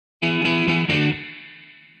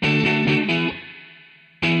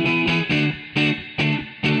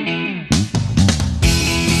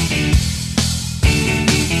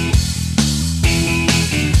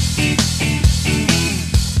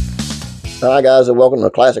Hi guys, and welcome to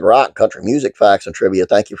Classic Rock, Country Music Facts and Trivia.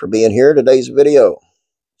 Thank you for being here. Today's video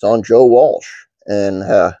is on Joe Walsh, and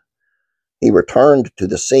he returned to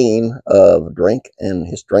the scene of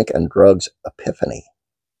his drink and drugs epiphany.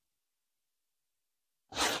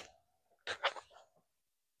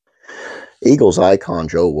 Eagles icon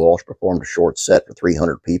Joe Walsh performed a short set for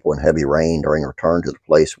 300 people in heavy rain during a return to the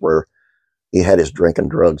place where he had his drink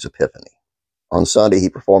and drugs epiphany. On Sunday, he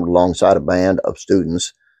performed alongside a band of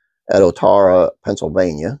students at Otara,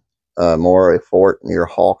 Pennsylvania, Moray Fort near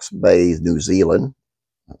Hawke's Bay, New Zealand,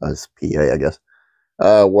 that's PA, I guess,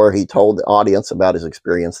 where he told the audience about his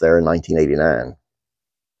experience there in 1989.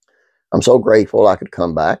 I'm so grateful I could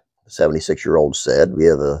come back, the 76-year-old said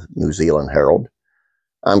via the New Zealand Herald.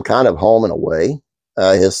 I'm kind of home in a way.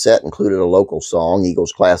 His set included a local song,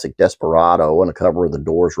 Eagles classic Desperado, and a cover of the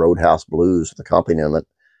Doors' Roadhouse Blues with accompaniment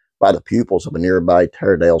by the pupils of a nearby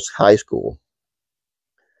Taradale High School.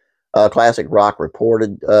 Classic Rock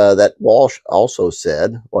reported that Walsh also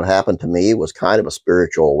said, "What happened to me was kind of a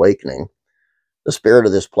spiritual awakening. The spirit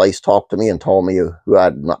of this place talked to me and told me who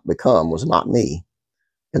I'd not become was not me.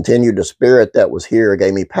 Continued, the spirit that was here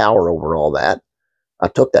gave me power over all that. I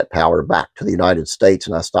took that power back to the United States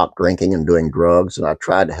and I stopped drinking and doing drugs, and I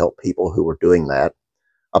tried to help people who were doing that.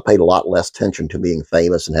 I paid a lot less attention to being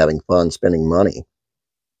famous and having fun spending money."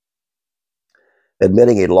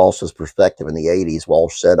 Admitting he'd lost his perspective in the 80s,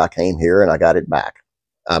 Walsh said, "I came here and I got it back.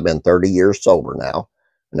 I've been 30 years sober now,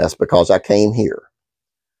 and that's because I came here.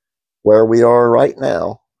 Where we are right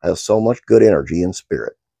now has so much good energy and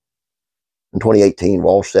spirit." In 2018,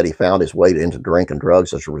 Walsh said he found his way into drink and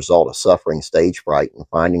drugs as a result of suffering stage fright and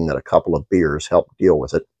finding that a couple of beers helped deal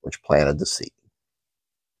with it, which planted the seed.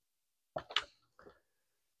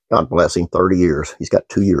 God bless him, 30 years. He's got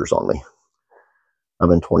 2 years on me. I've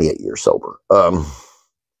been 28 years sober. But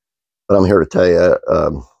I'm here to tell you,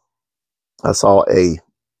 I saw a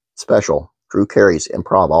special, Drew Carey's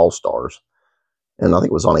Improv All-Stars, and I think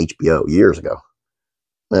it was on HBO years ago.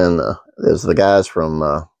 And there's the guys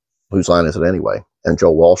from Whose Line Is It Anyway? And Joe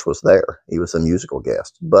Walsh was there. He was a musical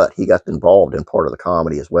guest, but he got involved in part of the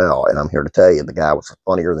comedy as well. And I'm here to tell you, the guy was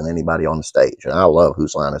funnier than anybody on the stage. And I love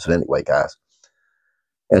Whose Line Is It Anyway, guys.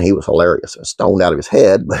 And he was hilarious. Stoned out of his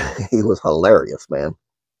head, but he was hilarious, man.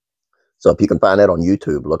 So if you can find that on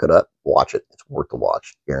YouTube, look it up, watch it. It's worth the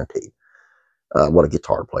watch, guaranteed. What a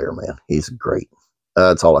guitar player, man. He's great.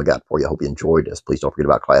 That's all I got for you. I hope you enjoyed this. Please don't forget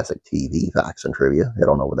about classic TV facts and trivia. Head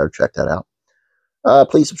on over there, check that out.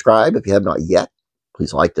 Please subscribe if you have not yet.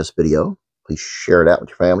 Please like this video. Please share it out with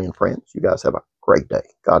your family and friends. You guys have a great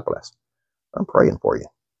day. God bless. I'm praying for you.